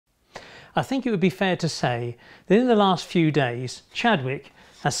I think it would be fair to say that in the last few days, Chadwick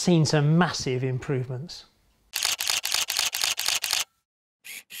has seen some massive improvements.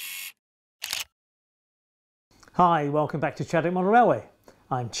 Hi, welcome back to Chawick Model Railway.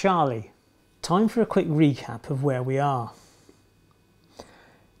 I'm Charlie. Time for a quick recap of where we are.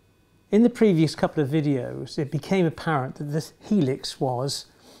 In the previous couple of videos, it became apparent that this helix was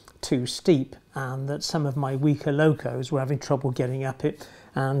too steep and that some of my weaker locos were having trouble getting up it,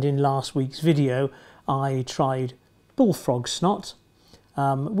 and in last week's video I tried bullfrog snot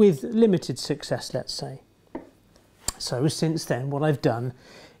with limited success, let's say. So since then what I've done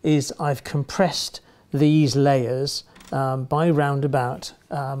is I've compressed these layers by round about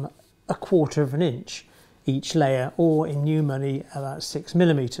 1/4 of an inch each layer, or in new money about 6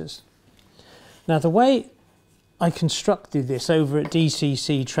 millimeters. Now the way I constructed this over at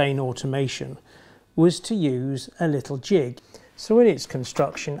DCC Train Automation was to use a little jig. So in its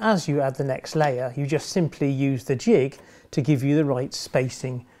construction, as you add the next layer, you just simply use the jig to give you the right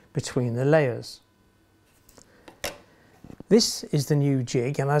spacing between the layers. This is the new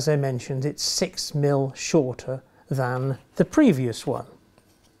jig, and as I mentioned, it's 6 mil shorter than the previous one.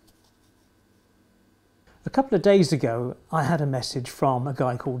 A couple of days ago, I had a message from a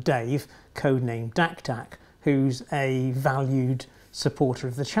guy called Dave, codenamed Dak, who's a valued supporter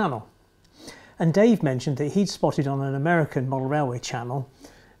of the channel. And Dave mentioned that he'd spotted on an American model railway channel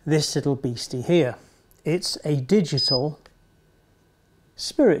this little beastie here. It's a digital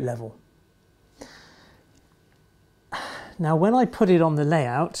spirit level. Now when I put it on the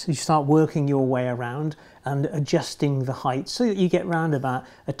layout, you start working your way around and adjusting the height so that you get round about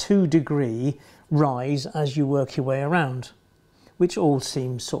a 2-degree rise as you work your way around, which all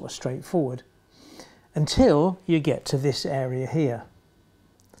seems sort of straightforward, until you get to this area here.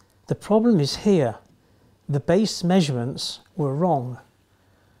 The problem is here, the base measurements were wrong.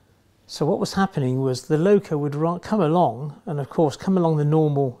 So what was happening was the loco would come along, and of course come along the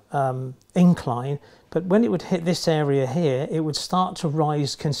normal incline, but when it would hit this area here, it would start to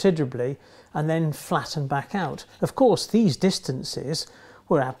rise considerably and then flatten back out. Of course, these distances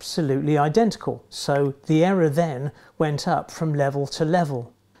were absolutely identical, so the error then went up from level to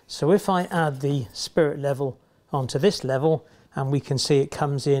level. So if I add the spirit level onto this level, and we can see it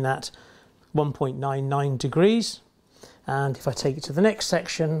comes in at 1.99 degrees, and if I take it to the next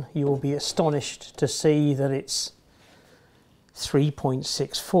section, you will be astonished to see that it's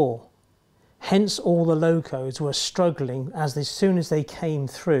 3.64. Hence all the locos were struggling as soon as they came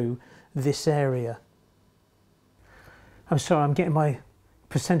through this area. I'm sorry, I'm getting my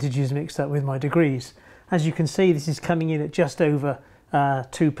percentages mixed up with my degrees. As you can see, this is coming in at just over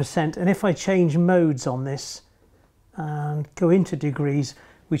 2%, and if I change modes on this and go into degrees,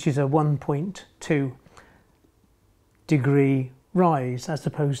 which is a 1.2 degree rise as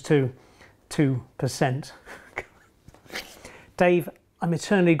opposed to 2%. Dave, I'm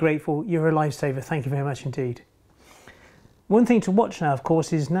eternally grateful. You're a lifesaver. Thank you very much indeed. One thing to watch now, of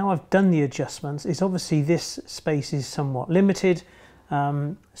course, is now I've done the adjustments, is obviously this space is somewhat limited,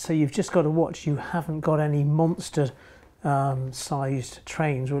 so you've just got to watch you haven't got any monster sized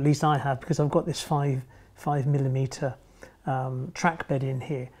trains, or at least I have, because I've got this 5 millimeter track bed in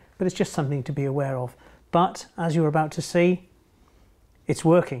here, but it's just something to be aware of. But as you're about to see, it's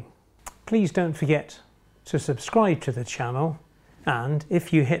working. Please don't forget to subscribe to the channel, and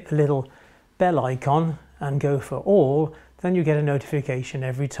if you hit the little bell icon and go for all, then you get a notification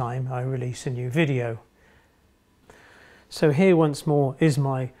every time I release a new video. So here once more is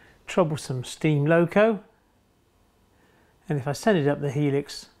my troublesome steam loco, and if I send it up the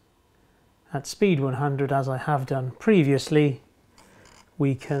helix at speed 100 as I have done previously,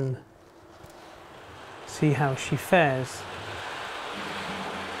 we can see how she fares.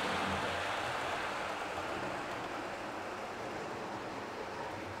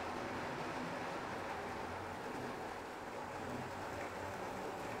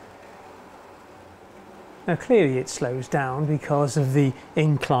 Now clearly it slows down because of the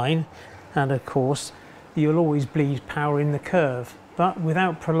incline, and of course you'll always bleed power in the curve, but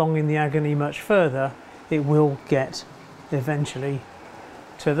without prolonging the agony much further, it will get eventually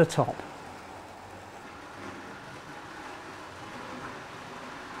to the top.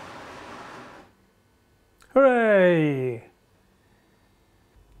 Hooray!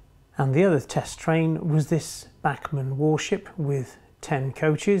 And the other test train was this Bachmann warship with 10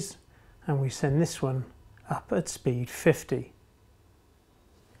 coaches, and we send this one up at speed 50.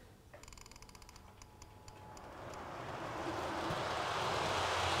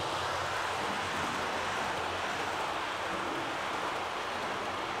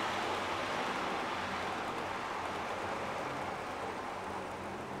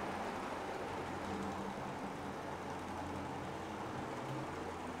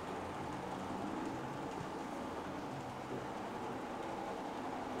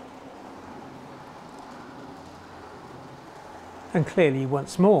 And clearly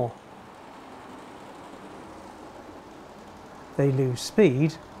once more they lose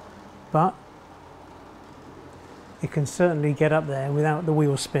speed, but it can certainly get up there without the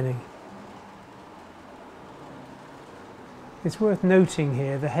wheel spinning. It's worth noting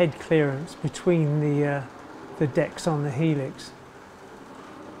here the head clearance between the decks on the helix.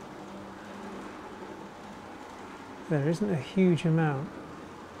 There isn't a huge amount.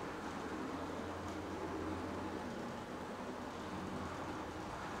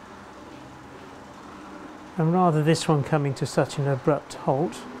 And rather this one coming to such an abrupt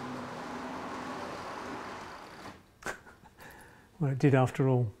halt, well, it did after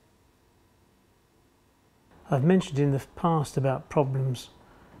all. I've mentioned in the past about problems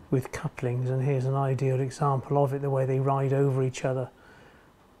with couplings, and here's an ideal example of it, the way they ride over each other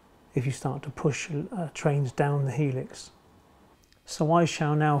if you start to push trains down the helix. So I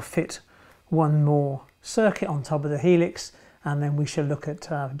shall now fit one more circuit on top of the helix, and then we shall look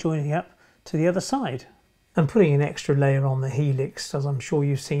at joining up to the other side. And putting an extra layer on the helix, as I'm sure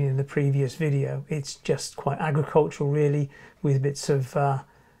you've seen in the previous video, it's just quite agricultural really, with bits of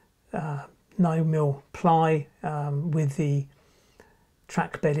 9mm ply with the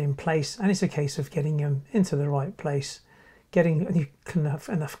track bed in place, and it's a case of getting them into the right place,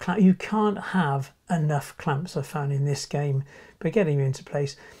 you can't have enough clamps I found in this game, but getting them into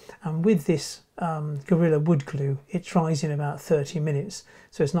place. And with this Gorilla wood glue, it dries in about 30 minutes,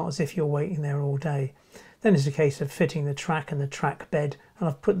 so it's not as if you're waiting there all day. Then it's a case of fitting the track and the track bed, and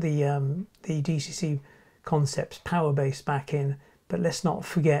I've put the DCC Concepts power base back in, but let's not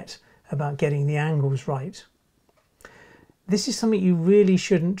forget about getting the angles right. This is something you really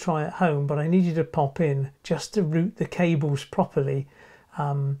shouldn't try at home, but I needed to pop in just to route the cables properly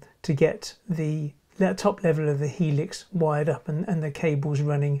to get the top level of the helix wired up and the cables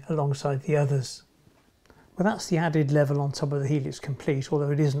running alongside the others. Well, that's the added level on top of the helix complete, although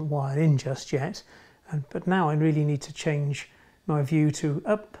it isn't wired in just yet. But now I really need to change my view to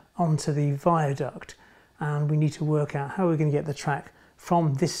up onto the viaduct, and we need to work out how we're going to get the track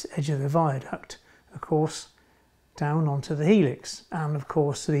from this edge of the viaduct, of course, down onto the helix, and of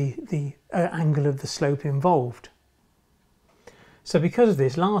course the angle of the slope involved. So because of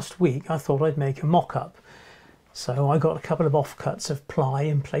this, last week I thought I'd make a mock-up. So I got a couple of offcuts of ply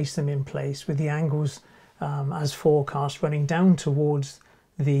and placed them in place with the angles as forecast running down towards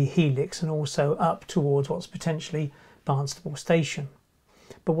the helix and also up towards what's potentially Barnstaple Station.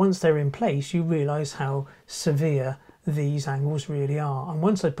 But once they're in place, you realise how severe these angles really are. And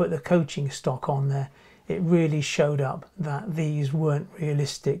once I put the coaching stock on there, it really showed up that these weren't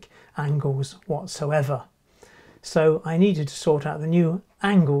realistic angles whatsoever. So I needed to sort out the new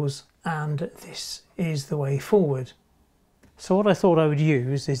angles, and this is the way forward. So what I thought I would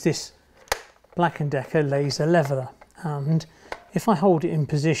use is this Black & Decker laser leveler, and if I hold it in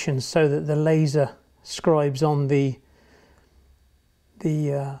position so that the laser scribes on the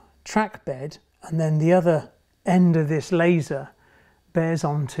track bed, and then the other end of this laser bears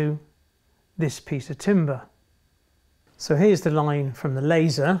onto this piece of timber. So here's the line from the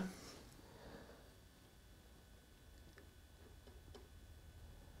laser,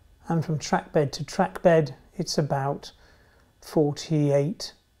 and from track bed to track bed it's about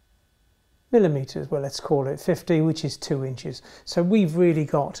 48 millimeters, well, let's call it 50, which is 2 inches. So we've really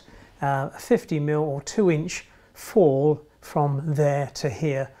got a 50mm or 2-inch fall from there to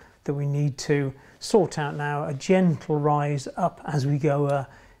here that we need to sort out now, a gentle rise up as we go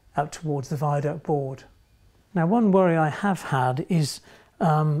up towards the viaduct board. Now, one worry I have had is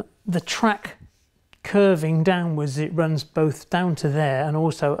the track curving downwards. It runs both down to there and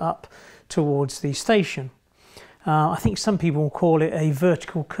also up towards the station. I think some people call it a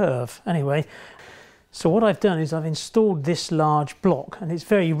vertical curve. Anyway, so what I've done is I've installed this large block, and it's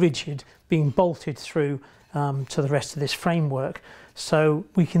very rigid, being bolted through to the rest of this framework. So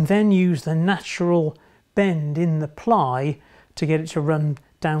we can then use the natural bend in the ply to get it to run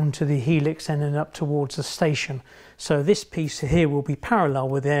down to the helix and then up towards the station. So this piece here will be parallel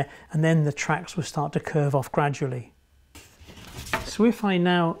with there, and then the tracks will start to curve off gradually. So if I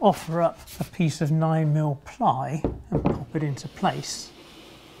now offer up a piece of 9mm ply and pop it into place,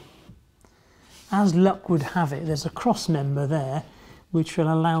 as luck would have it, there's a cross member there which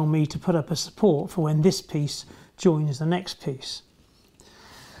will allow me to put up a support for when this piece joins the next piece.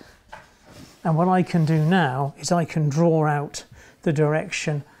 And what I can do now is I can draw out the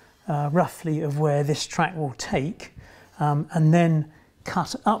direction roughly of where this track will take, and then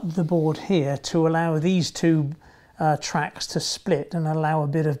cut up the board here to allow these two tracks to split and allow a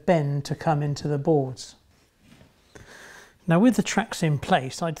bit of bend to come into the boards. Now, with the tracks in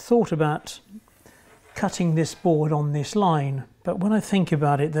place, I'd thought about cutting this board on this line, but when I think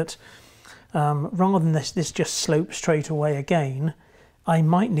about it, that rather than this just slope straight away again, I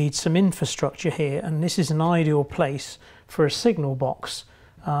might need some infrastructure here, and this is an ideal place for a signal box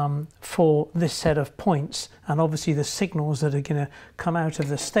for this set of points, and obviously the signals that are going to come out of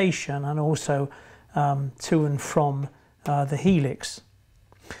the station and also to and from the helix.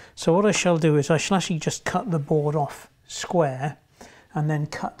 So what I shall do is I shall actually just cut the board off square and then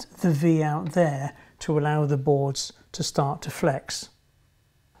cut the V out there to allow the boards to start to flex.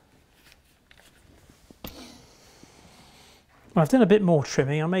 Well, I've done a bit more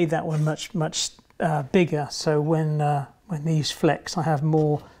trimming. I made that one much bigger, so when these flex I have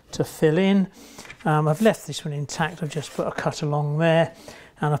more to fill in. I've left this one intact. I've just put a cut along there,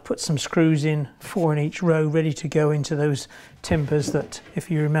 and I've put some screws in, 4 in each row, ready to go into those timbers that, if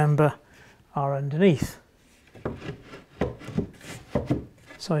you remember, are underneath.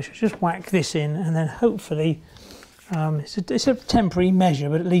 So I should just whack this in, and then hopefully it's a temporary measure,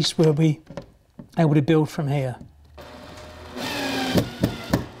 but at least we'll be able to build from here.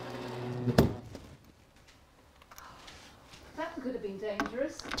 That could have been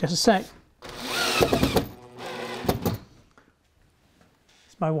dangerous. Just a sec.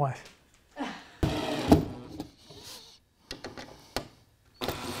 It's my wife.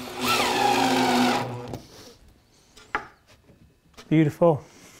 Beautiful.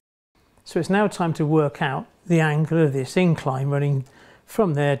 So it's now time to work out the angle of this incline running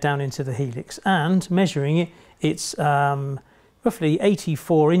from there down into the helix, and measuring it, it's roughly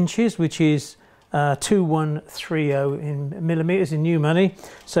 84 inches, which is 2130 in millimeters in new money.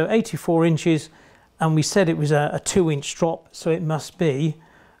 So 84 inches, and we said it was a 2-inch drop, so it must be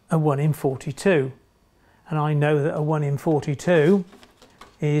a 1 in 42. And I know that a 1 in 42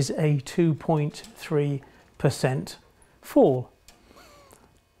 is a 2.3% fall.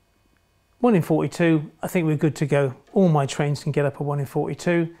 1 in 42, I think we're good to go. All my trains can get up a 1 in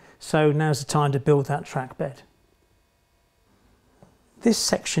 42, so now's the time to build that track bed. This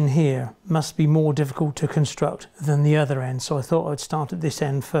section here must be more difficult to construct than the other end, so I thought I'd start at this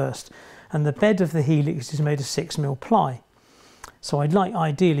end first. And the bed of the helix is made of 6mm ply. So I'd like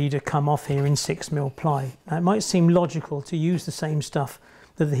ideally to come off here in 6mm ply. Now it might seem logical to use the same stuff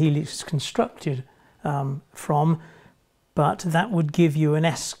that the helix is constructed from, but that would give you an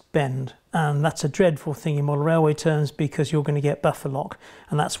S bend, and that's a dreadful thing in model railway terms, because you're going to get buffer lock,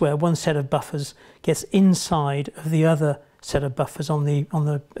 and that's where one set of buffers gets inside of the other set of buffers on the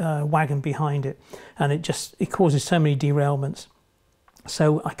wagon behind it, and it causes so many derailments.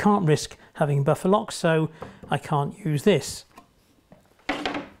 So I can't risk having buffer lock, so I can't use this.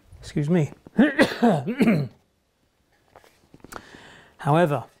 Excuse me.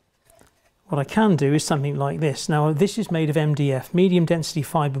 However, what I can do is something like this. Now this is made of MDF, medium density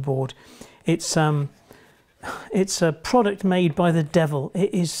fiberboard. It's a product made by the devil.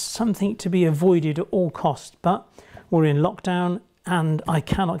 It is something to be avoided at all costs, but we're in lockdown and I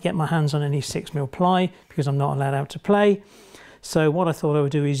cannot get my hands on any 6mm ply because I'm not allowed out to play. So what I thought I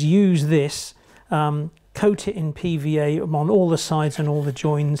would do is use this, coat it in PVA on all the sides and all the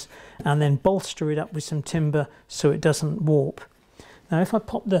joins, and then bolster it up with some timber so it doesn't warp. Now if I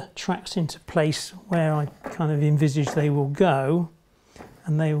pop the tracks into place where I kind of envisage they will go,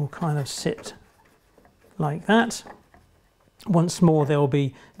 and they will kind of sit like that, once more there will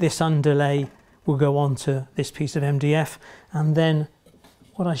be this underlay will go onto this piece of MDF, and then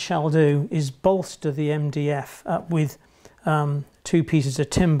what I shall do is bolster the MDF up with 2 pieces of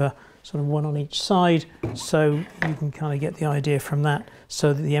timber, sort of one on each side, so you can kind of get the idea from that,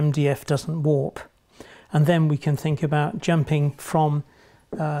 so that the MDF doesn't warp. And then we can think about jumping from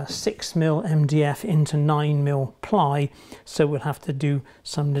 6mm MDF into 9mm ply, so we'll have to do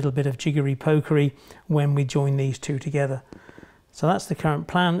some little bit of jiggery pokery when we join these two together. So that's the current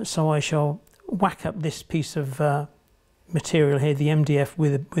plan. So I shall whack up this piece of material here, the MDF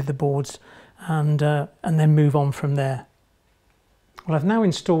with the boards, and then move on from there. Well, I've now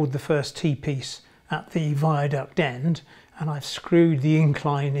installed the first T-piece at the viaduct end, and I've screwed the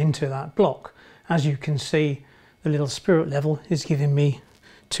incline into that block. As you can see, the little spirit level is giving me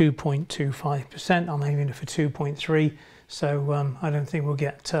 2.25%. I'm aiming for 2.3, so I don't think we'll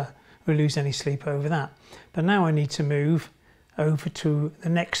lose any sleep over that. But now I need to move over to the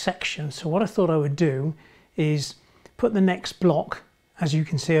next section. So what I thought I would do is put the next block, as you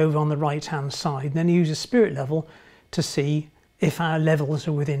can see, over on the right hand side, then use a spirit level to see if our levels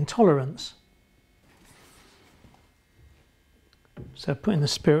are within tolerance. So putting the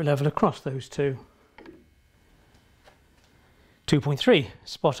spirit level across those two. 2.3,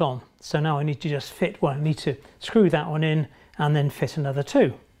 spot on. So now I need to just fit one. I need to screw that one in and then fit another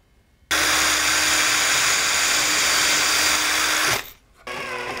 2.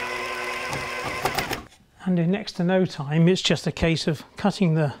 and in next to no time it's just a case of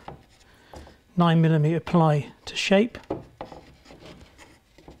cutting the 9mm ply to shape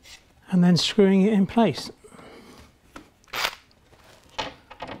and then screwing it in place.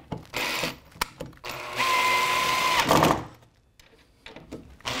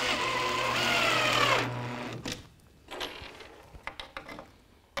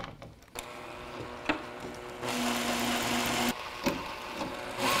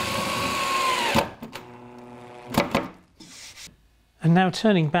 And now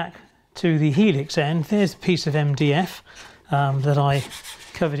turning back to the helix end, there's a piece of MDF that I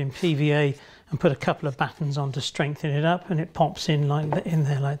covered in PVA and put a couple of battens on to strengthen it up, and it pops in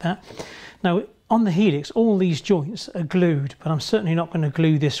there like that. Now on the helix, all these joints are glued, but I'm certainly not going to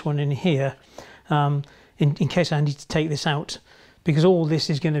glue this one in here in case I need to take this out, because all this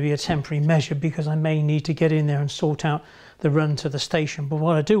is going to be a temporary measure, because I may need to get in there and sort out the run to the station. But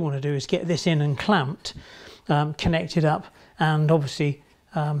what I do want to do is get this in and clamped, connected up, and obviously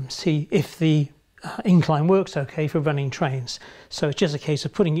see if the incline works okay for running trains. So it's just a case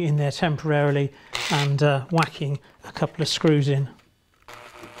of putting it in there temporarily and whacking a couple of screws in.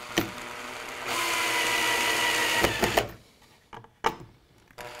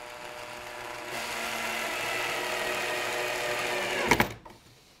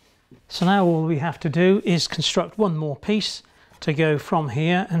 So now all we have to do is construct one more piece to go from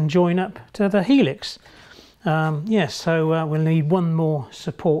here and join up to the helix. Yes, so we'll need one more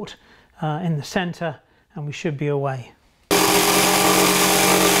support in the centre and we should be away.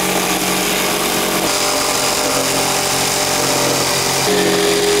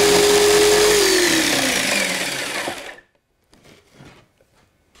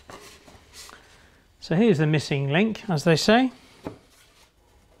 So here's the missing link, as they say.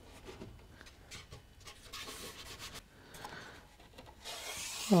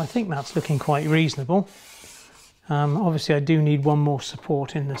 Well, I think that's looking quite reasonable. Obviously I do need one more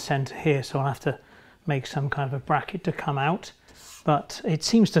support in the centre here, so I'll have to make some kind of a bracket to come out, but it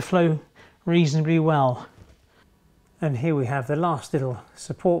seems to flow reasonably well. And here we have the last little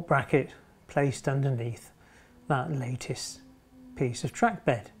support bracket placed underneath that latest piece of track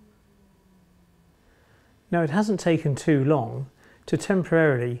bed. Now it hasn't taken too long to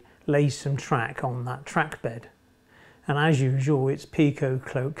temporarily lay some track on that track bed, and as usual it's Pico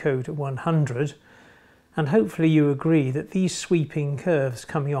code at 100. And hopefully you agree that these sweeping curves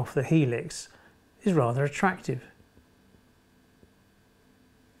coming off the helix is rather attractive.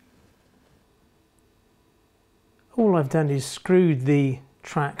 All I've done is screwed the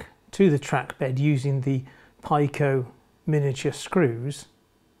track to the track bed using the Pico miniature screws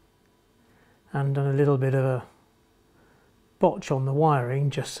and done a little bit of a botch on the wiring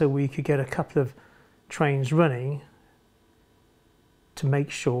just so we could get a couple of trains running to make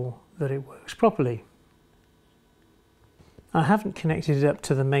sure that it works properly. I haven't connected it up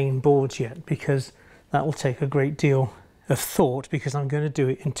to the main boards yet because that will take a great deal of thought, because I'm going to do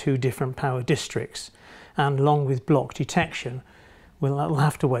it in two different power districts, and along with block detection that'll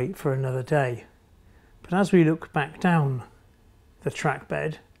have to wait for another day. But as we look back down the track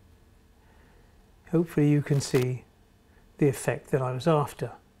bed, hopefully you can see the effect that I was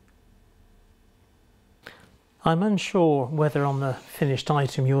after. I'm unsure whether on the finished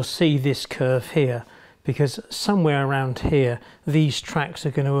item you'll see this curve here, because somewhere around here these tracks are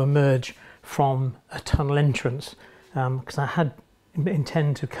going to emerge from a tunnel entrance, because I had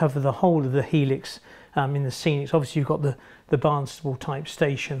intend to cover the whole of the helix in the scenics. Obviously you've got the Barnstable type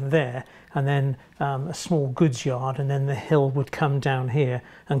station there, and then a small goods yard, and then the hill would come down here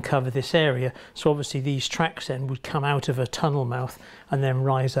and cover this area. So obviously these tracks then would come out of a tunnel mouth and then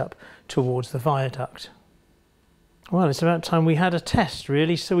rise up towards the viaduct. Well, it's about time we had a test,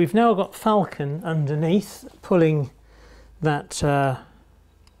 really. So we've now got Falcon underneath pulling that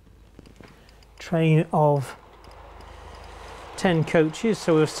train of 10 coaches.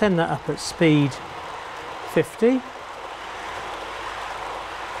 So we'll send that up at speed 50.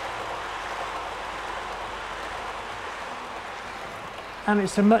 And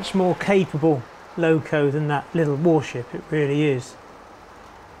it's a much more capable loco than that little warship, it really is.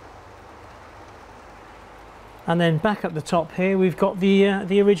 And then back at the top here we've got the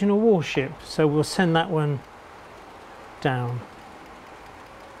original warship, so we'll send that one down.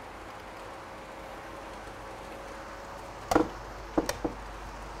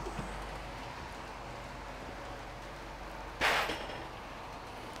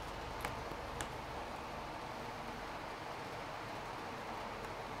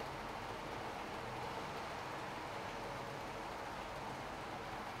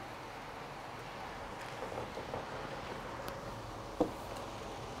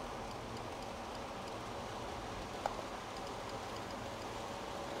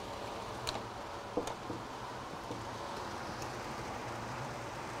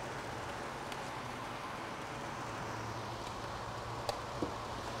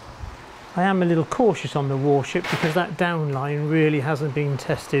 I am a little cautious on the warship because that down line really hasn't been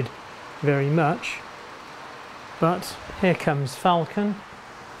tested very much. But here comes Falcon.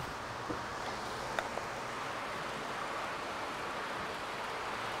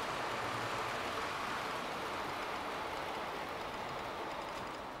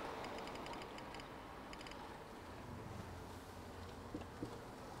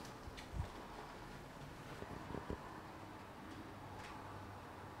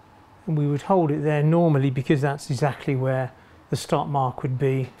 And we would hold it there normally because that's exactly where the stop mark would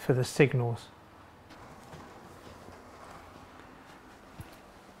be for the signals.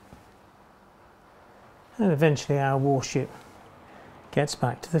 And eventually our warship gets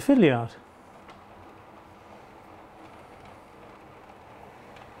back to the fiddle yard.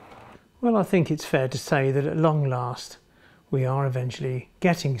 Well, I think it's fair to say that at long last we are eventually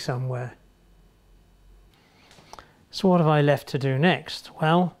getting somewhere. So what have I left to do next?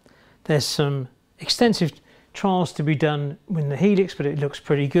 Well, there's some extensive trials to be done with the helix, but it looks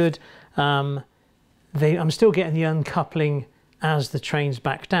pretty good. I'm still getting the uncoupling as the train's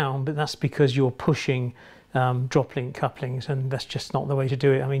back down, but that's because you're pushing drop link couplings, and that's just not the way to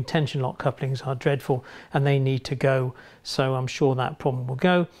do it. I mean, tension lock couplings are dreadful and they need to go, so I'm sure that problem will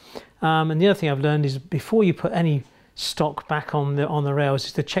go. And the other thing I've learned is before you put any stock back on the rails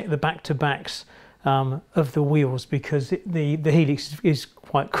is to check the back-to-backs of the wheels, because the helix is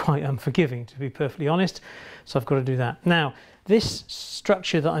quite unforgiving, to be perfectly honest. So I've got to do that. Now, this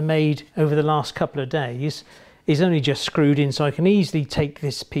structure that I made over the last couple of days is only just screwed in, so I can easily take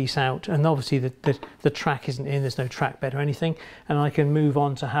this piece out, and obviously the track isn't in, there's no track bed or anything, and I can move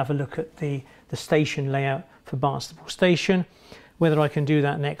on to have a look at the station layout for Barnstaple Station. Whether I can do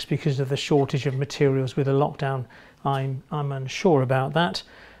that next because of the shortage of materials with the lockdown, I'm unsure about that,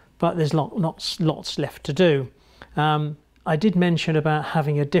 but there's lots left to do. I did mention about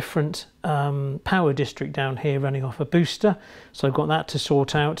having a different power district down here running off a booster, so I've got that to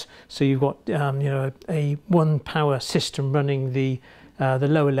sort out. So you've got you know, a one power system running the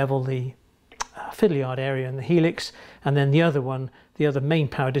lower level, the fiddle yard area and the helix, and then the other one, the other main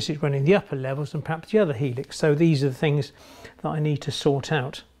power district running the upper levels and perhaps the other helix. So these are the things that I need to sort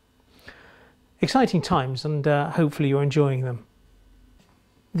out. Exciting times, and hopefully you're enjoying them.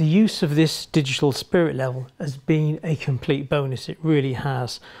 The use of this digital spirit level has been a complete bonus, it really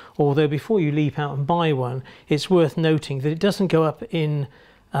has. Although before you leap out and buy one, it's worth noting that it doesn't go up in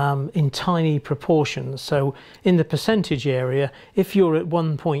tiny proportions. So in the percentage area, if you're at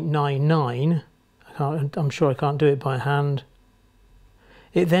 1.99, I'm sure I can't do it by hand,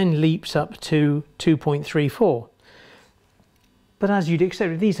 it then leaps up to 2.34. But as you'd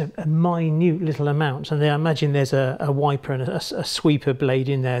expect, these are minute little amounts, and I imagine there's a wiper and a sweeper blade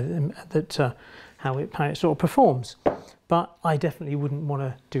in there that how it sort of performs. But I definitely wouldn't want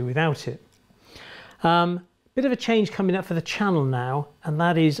to do without it. Bit of a change coming up for the channel now, and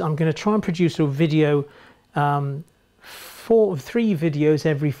that is I'm going to try and produce a video, 3 videos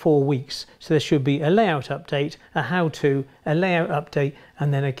every 4 weeks. So there should be a layout update, a how-to, a layout update,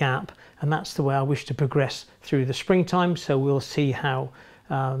 and then a gap. And that's the way I wish to progress through the springtime, so we'll see how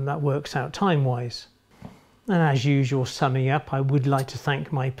that works out time-wise. And as usual, summing up, I would like to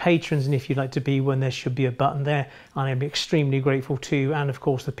thank my patrons, and if you'd like to be one, there should be a button there. I am extremely grateful to you, and of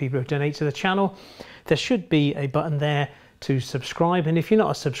course the people who donate to the channel. There should be a button there to subscribe, and if you're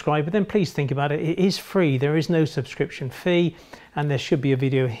not a subscriber, then please think about it. It is free, there is no subscription fee, and there should be a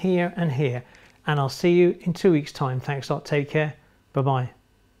video here and here. And I'll see you in 2 weeks' time. Thanks a lot, take care, bye-bye.